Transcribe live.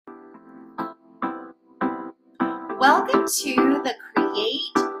Welcome to the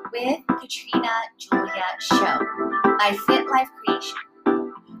Create with Katrina Julia show by Fit Life Creation,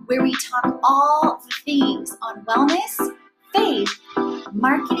 where we talk all the things on wellness, faith,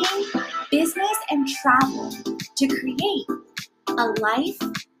 marketing, business, and travel to create a life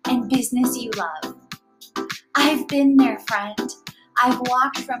and business you love. I've been there, friend. I've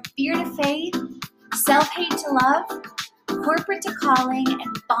walked from fear to faith, self-hate to love, corporate to calling,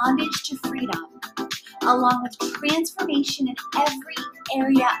 and bondage to freedom, along with transformation in every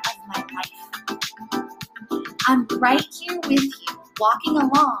area of my life. I'm right here with you, walking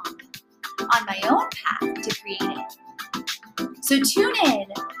along on my own path to creating. So tune in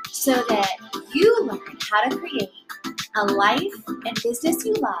so that you learn how to create a life and business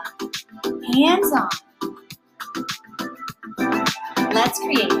you love, hands-on. Let's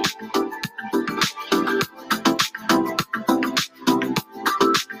create it.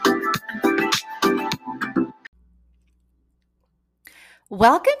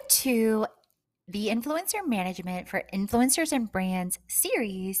 Welcome to the Influencer Management for Influencers and Brands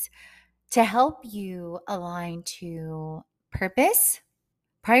series to help you align to purpose,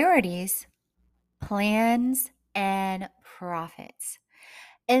 priorities, plans, and profits.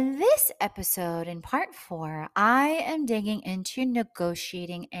 In this episode, in part 4, I am digging into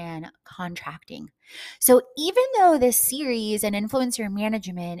negotiating and contracting. So, even though this series and influencer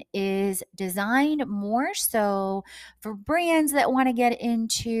management is designed more so for brands that want to get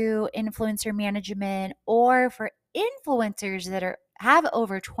into influencer management or for influencers that have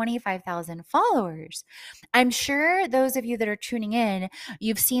over 25,000 followers, I'm sure those of you that are tuning in,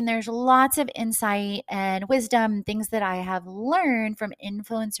 you've seen there's lots of insight and wisdom, things that I have learned from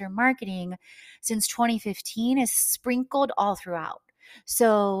influencer marketing since 2015 is sprinkled all throughout.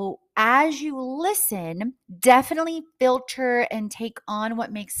 So as you listen, definitely filter and take on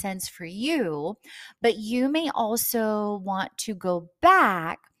what makes sense for you, but you may also want to go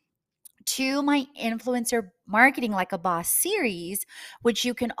back to my Influencer Marketing Like a Boss series, which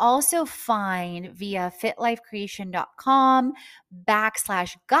you can also find via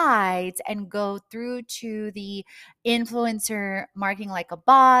fitlifecreation.com/guides and go through to the Influencer Marketing Like a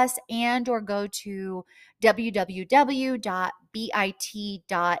Boss and or go to www.bit.ly,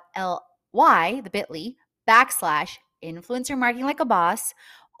 the bit.ly/Influencer Marketing Like a Boss,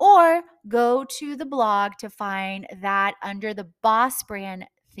 or go to the blog to find that under the Boss Brand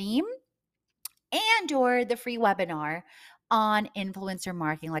theme and or the free webinar on influencer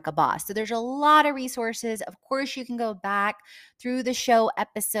marketing like a boss. So there's a lot of resources. Of course, you can go back through the show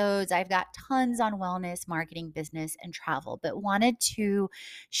episodes. I've got tons on wellness, marketing, business, and travel, but wanted to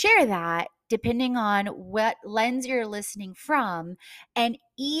share that depending on what lens you're listening from. And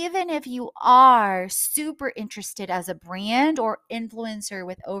even if you are super interested as a brand or influencer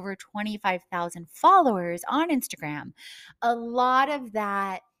with over 25,000 followers on Instagram, a lot of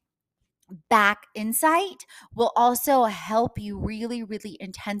that back insight will also help you really, really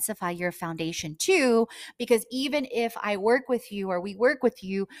intensify your foundation too. Because even if I work with you or we work with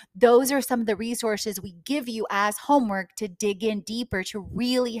you, those are some of the resources we give you as homework to dig in deeper to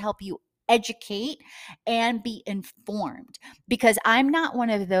really help you educate and be informed. Because I'm not one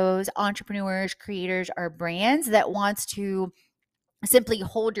of those entrepreneurs, creators, or brands that wants to simply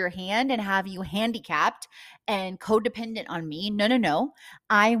hold your hand and have you handicapped and codependent on me. No, no, no.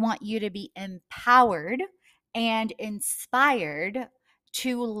 I want you to be empowered and inspired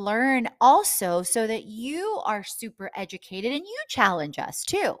to learn also so that you are super educated and you challenge us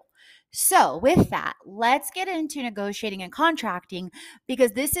too. So, with that, let's get into negotiating and contracting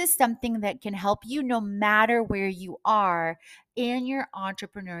because this is something that can help you no matter where you are in your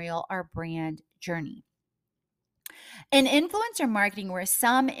entrepreneurial or brand journey. In influencer marketing, where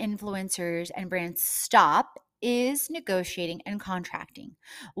some influencers and brands stop, is negotiating and contracting.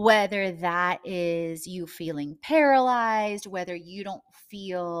 Whether that is you feeling paralyzed, whether you don't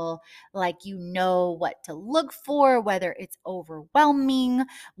feel like you know what to look for, whether it's overwhelming,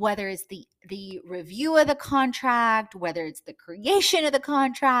 whether it's the review of the contract, whether it's the creation of the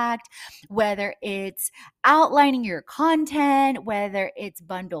contract, whether it's outlining your content, whether it's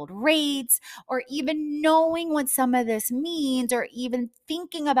bundled rates, or even knowing what some of this means, or even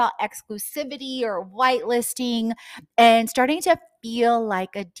thinking about exclusivity or whitelisting and starting to feel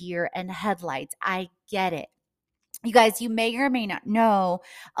like a deer in headlights. I get it. You guys, you may or may not know,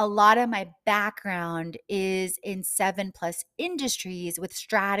 a lot of my background is in 7+ industries with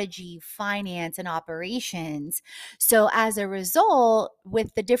strategy, finance, and operations. So as a result,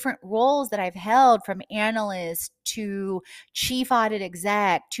 with the different roles that I've held from analyst to chief audit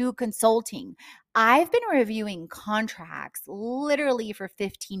exec to consulting, I've been reviewing contracts literally for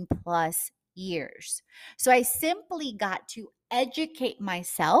 15+ years. So I simply got to educate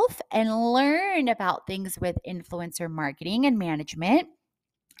myself and learn about things with influencer marketing and management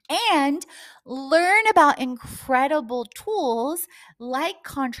and learn about incredible tools like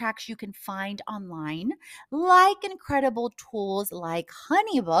contracts you can find online, like incredible tools like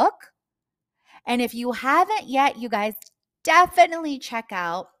Honeybook. And if you haven't yet, you guys definitely check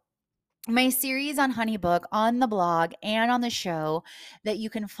out my series on Honeybook on the blog and on the show that you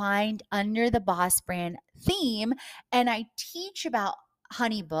can find under the Boss Brand theme. And I teach about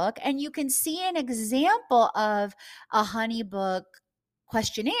Honeybook, and you can see an example of a Honeybook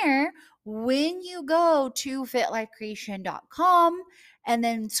questionnaire when you go to fitlifecreation.com and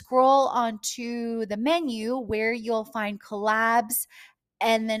then scroll onto the menu where you'll find collabs,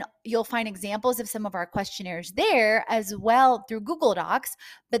 and then you'll find examples of some of our questionnaires there as well through Google Docs.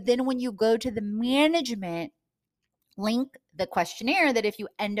 But then when you go to the management link, the questionnaire that if you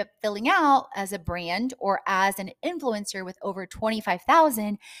end up filling out as a brand or as an influencer with over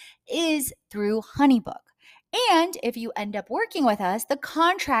 25,000 is through Honeybook. And if you end up working with us, the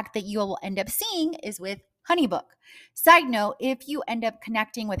contract that you will end up seeing is with Honeybook. Side note, if you end up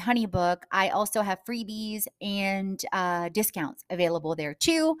connecting with Honeybook, I also have freebies and discounts available there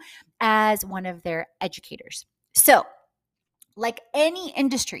too as one of their educators. So, like any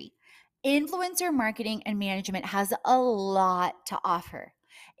industry, influencer marketing and management has a lot to offer.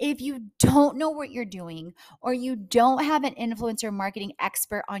 If you don't know what you're doing or you don't have an influencer marketing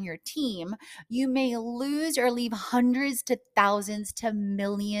expert on your team, you may lose or leave hundreds to thousands to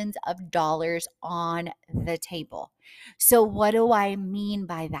millions of dollars on the table. So, what do I mean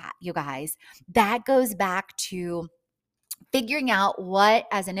by that, you guys? That goes back to figuring out what,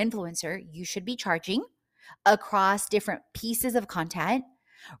 as an influencer, you should be charging across different pieces of content,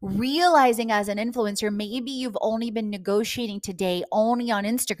 realizing as an influencer, maybe you've only been negotiating today only on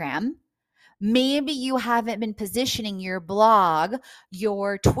Instagram. Maybe you haven't been positioning your blog,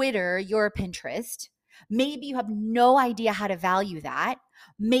 your Twitter, your Pinterest. Maybe you have no idea how to value that.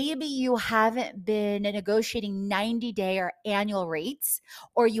 Maybe you haven't been negotiating 90-day or annual rates,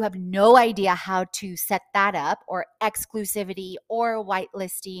 or you have no idea how to set that up, or exclusivity or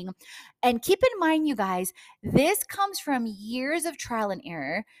whitelisting. And keep in mind, you guys, this comes from years of trial and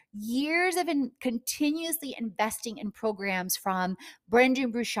error, years of continuously investing in programs from Brendan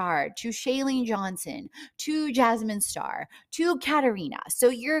Bouchard to Shailene Johnson to Jasmine Star to Katarina. So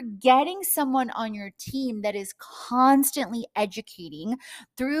you're getting someone on your team that is constantly educating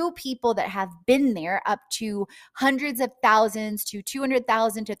through people that have been there, up to hundreds of thousands to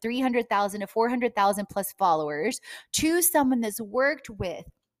 200,000 to 300,000 to 400,000 plus followers, to someone that's worked with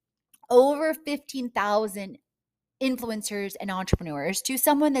over 15,000 influencers and entrepreneurs, to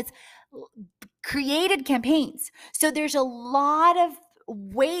someone that's created campaigns. So there's a lot of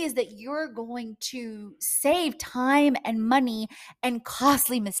ways that you're going to save time and money and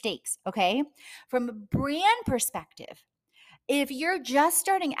costly mistakes, okay? From a brand perspective, if you're just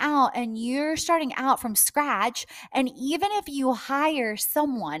starting out and you're starting out from scratch, and even if you hire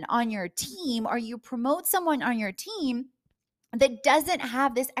someone on your team or you promote someone on your team that doesn't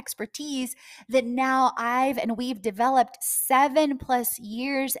have this expertise that now we've developed 7+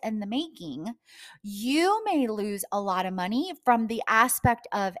 years in the making, you may lose a lot of money from the aspect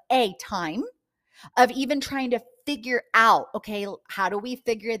of time, of even trying to figure out, okay, how do we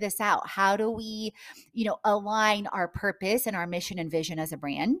figure this out? How do we, align our purpose and our mission and vision as a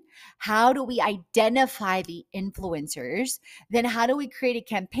brand? How do we identify the influencers? Then how do we create a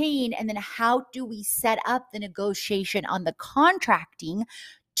campaign? And then how do we set up the negotiation on the contracting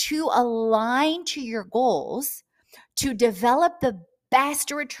to align to your goals, to develop the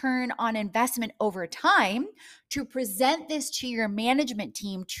best return on investment over time, to present this to your management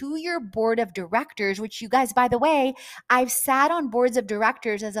team, to your board of directors, which, you guys, by the way, I've sat on boards of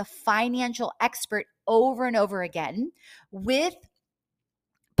directors as a financial expert over and over again with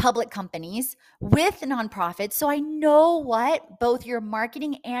public companies, with nonprofits. So I know what both your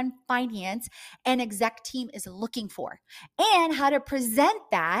marketing and finance and exec team is looking for, and how to present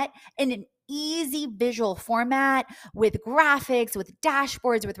that in an easy visual format with graphics, with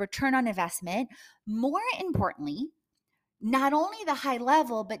dashboards, with return on investment. More importantly, not only the high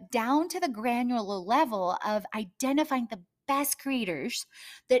level, but down to the granular level of identifying the best creators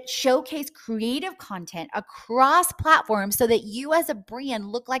that showcase creative content across platforms so that you as a brand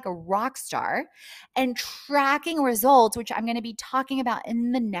look like a rock star, and tracking results, which I'm going to be talking about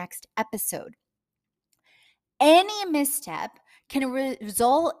in the next episode. Any misstep can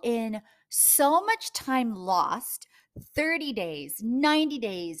result in so much time lost, 30 days, 90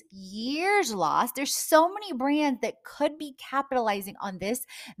 days, years lost. There's so many brands that could be capitalizing on this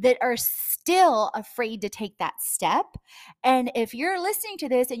that are still afraid to take that step. And if you're listening to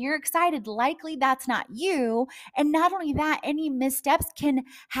this and you're excited, likely that's not you. And not only that, any missteps can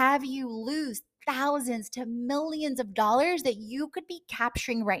have you lose thousands to millions of dollars that you could be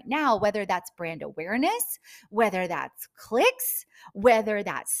capturing right now, whether that's brand awareness, whether that's clicks, whether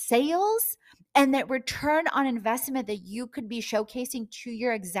that's sales, and that return on investment that you could be showcasing to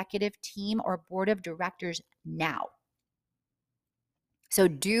your executive team or board of directors now. So,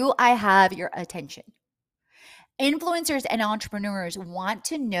 do I have your attention? Influencers and entrepreneurs want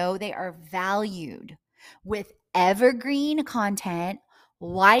to know they are valued with evergreen content,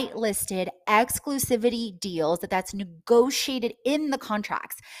 whitelisted exclusivity deals that's negotiated in the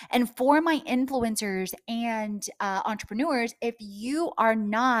contracts. And for my influencers and entrepreneurs, if you are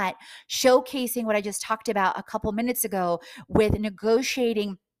not showcasing what I just talked about a couple minutes ago with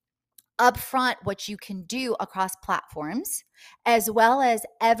negotiating upfront what you can do across platforms, as well as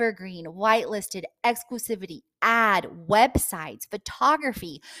evergreen, whitelisted, exclusivity, ad, websites,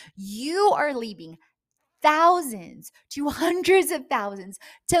 photography, you are leaving thousands to hundreds of thousands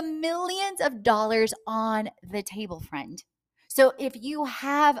to millions of dollars on the table, friend. So if you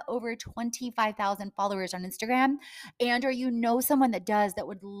have over 25,000 followers on Instagram, and or you know someone that does, that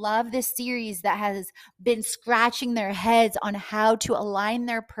would love this series, that has been scratching their heads on how to align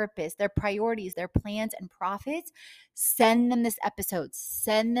their purpose, their priorities, their plans and profits, send them this episode,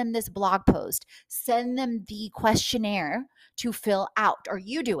 send them this blog post, send them the questionnaire to fill out, or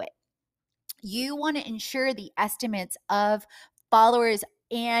you do it. You want to ensure the estimates of followers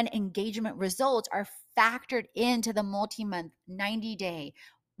and engagement results are factored into the multi-month, 90-day,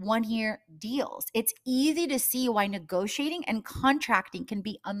 1-year deals. It's easy to see why negotiating and contracting can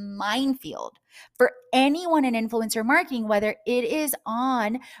be a minefield for anyone in influencer marketing, whether it is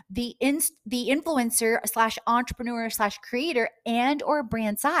on the influencer slash entrepreneur slash creator and or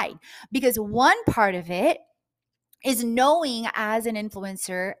brand side. Because one part of it is knowing as an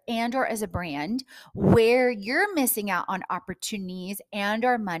influencer and or as a brand where you're missing out on opportunities and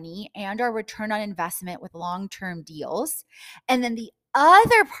our money and our return on investment with long-term deals. And then the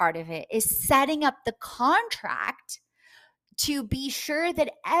other part of it is setting up the contract to be sure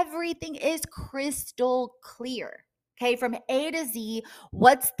that everything is crystal clear. Okay, from A to Z,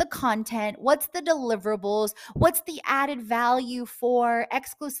 what's the content? What's the deliverables? What's the added value for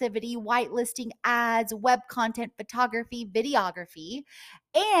exclusivity, whitelisting, ads, web content, photography, videography?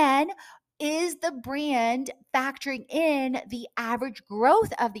 And is the brand factoring in the average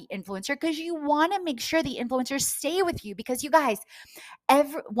growth of the influencer? Because you want to make sure the influencers stay with you. Because you guys,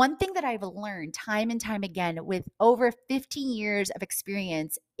 one thing that I've learned time and time again with over 15 years of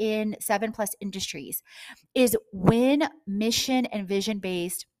experience in 7+ industries is when mission and vision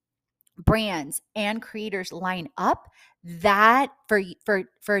based brands and creators line up, that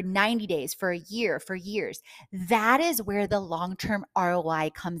for 90 days, for a year, for years, that is where the long-term ROI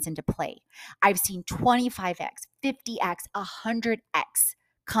comes into play. I've seen 25x, 50x, 100x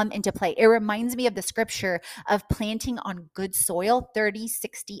come into play. It reminds me of the scripture of planting on good soil, 30,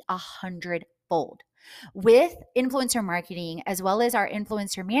 60, 100 fold. With influencer marketing, as well as our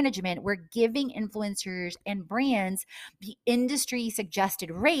influencer management, we're giving influencers and brands the industry suggested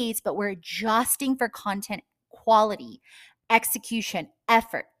rates, but we're adjusting for content quality, execution,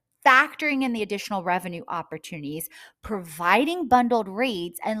 effort, factoring in the additional revenue opportunities, providing bundled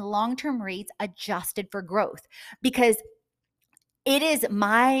rates and long-term rates adjusted for growth. Because it is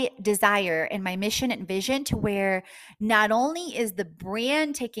my desire and my mission and vision to where not only is the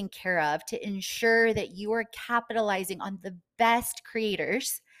brand taken care of to ensure that you are capitalizing on the best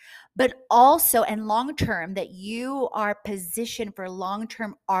creators, but also and long term that you are positioned for long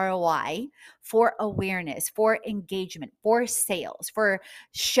term ROI, for awareness, for engagement, for sales, for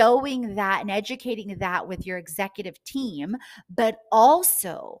showing that and educating that with your executive team, but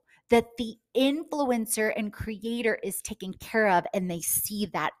also that the influencer and creator is taken care of and they see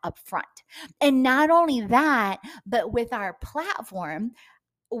that up front. And not only that, but with our platform,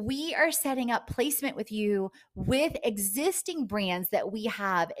 we are setting up placement with you with existing brands that we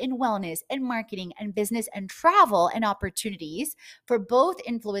have in wellness and marketing and business and travel and opportunities for both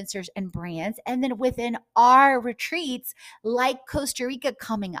influencers and brands. And then within our retreats, like Costa Rica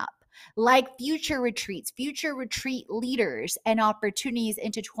coming up, like future retreats, future retreat leaders and opportunities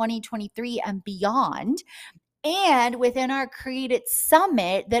into 2023 and beyond, And within our Create It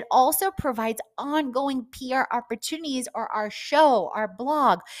Summit, that also provides ongoing PR opportunities, or our show, our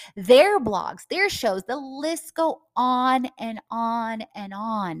blog, their blogs, their shows, the lists go on and on and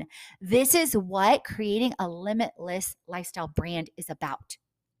on. This is what creating a limitless lifestyle brand is about.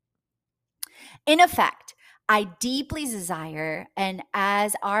 In effect, I deeply desire, and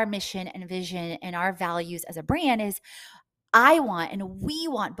as our mission and vision and our values as a brand is, I want and we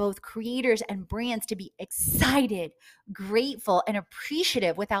want both creators and brands to be excited, grateful, and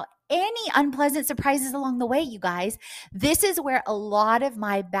appreciative without any unpleasant surprises along the way, you guys. This is where a lot of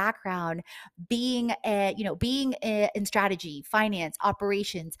my background, being in strategy, finance,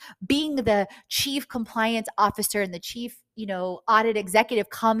 operations, being the chief compliance officer and the chief audit executive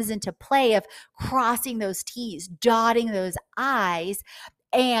comes into play, of crossing those T's, dotting those I's,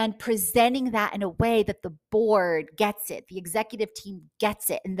 and presenting that in a way that the board gets it, the executive team gets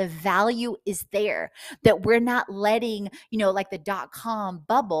it, and the value is there. That we're not letting, like the .com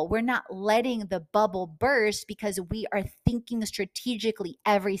bubble, we're not letting the bubble burst, because we are thinking strategically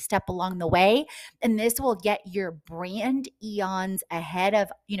every step along the way. And this will get your brand eons ahead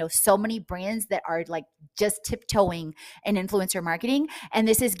of, so many brands that are like just tiptoeing in influencer marketing. And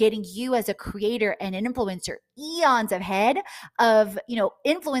this is getting you as a creator and an influencer eons ahead of,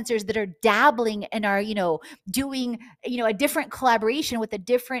 influencers that are dabbling and are, doing, a different collaboration with a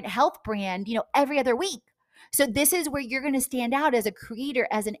different health brand, every other week. So this is where you're going to stand out as a creator,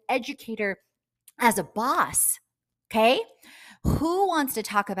 as an educator, as a boss. Okay. Who wants to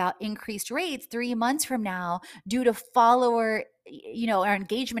talk about increased rates 3 months from now due to follower, our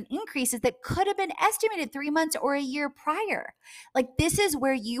engagement increases that could have been estimated 3 months or a year prior? Like, this is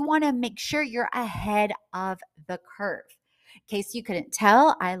where you want to make sure you're ahead of the curve. In case you couldn't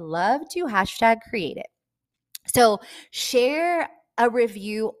tell, I love to #create it. So share a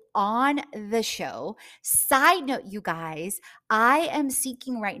review on the show. Side note, you guys, I am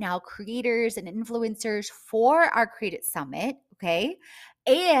seeking right now creators and influencers for our Create It Summit, okay?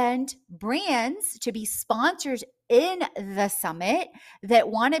 And brands to be sponsors in the summit, that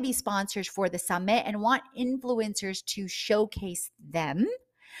want to be sponsors for the summit and want influencers to showcase them.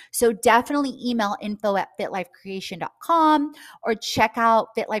 So definitely email info@fitlifecreation.com, or check out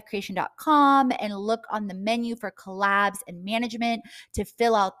fitlifecreation.com and look on the menu for collabs and management to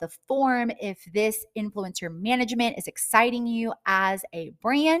fill out the form if this influencer management is exciting you as a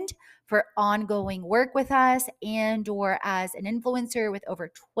brand for ongoing work with us, and or as an influencer with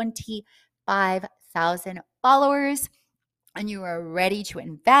over 25,000 followers, and you are ready to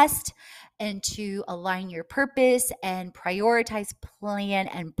invest and to align your purpose and prioritize, plan,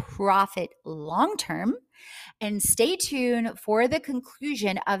 and profit long-term. And stay tuned for the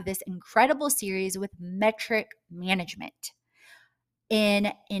conclusion of this incredible series with metric management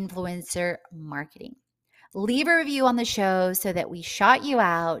in influencer marketing. Leave a review on the show so that we shout you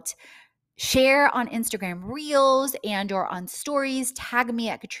out. Share on Instagram Reels and or on stories. Tag me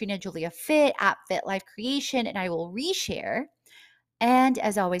at Katrina Julia Fit, at Fit Life Creation, and I will reshare. And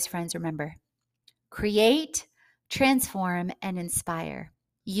as always, friends, remember, create, transform, and inspire.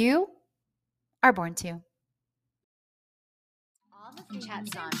 You are born to. All the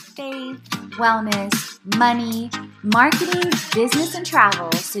chats on faith, wellness, money, marketing, business, and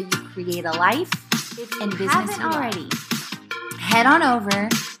travel, so you create a life and business you already. Head on over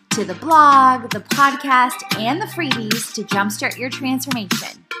to the blog, the podcast, and the freebies to jumpstart your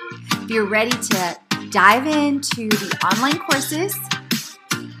transformation. If you're ready to dive into the online courses,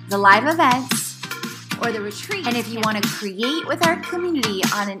 the live events, or the retreat, and if you want to create with our community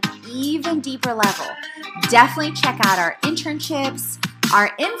on an even deeper level, definitely check out our internships, our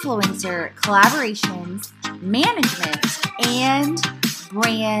influencer collaborations, management, and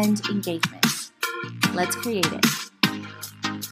brand engagement. Let's create it.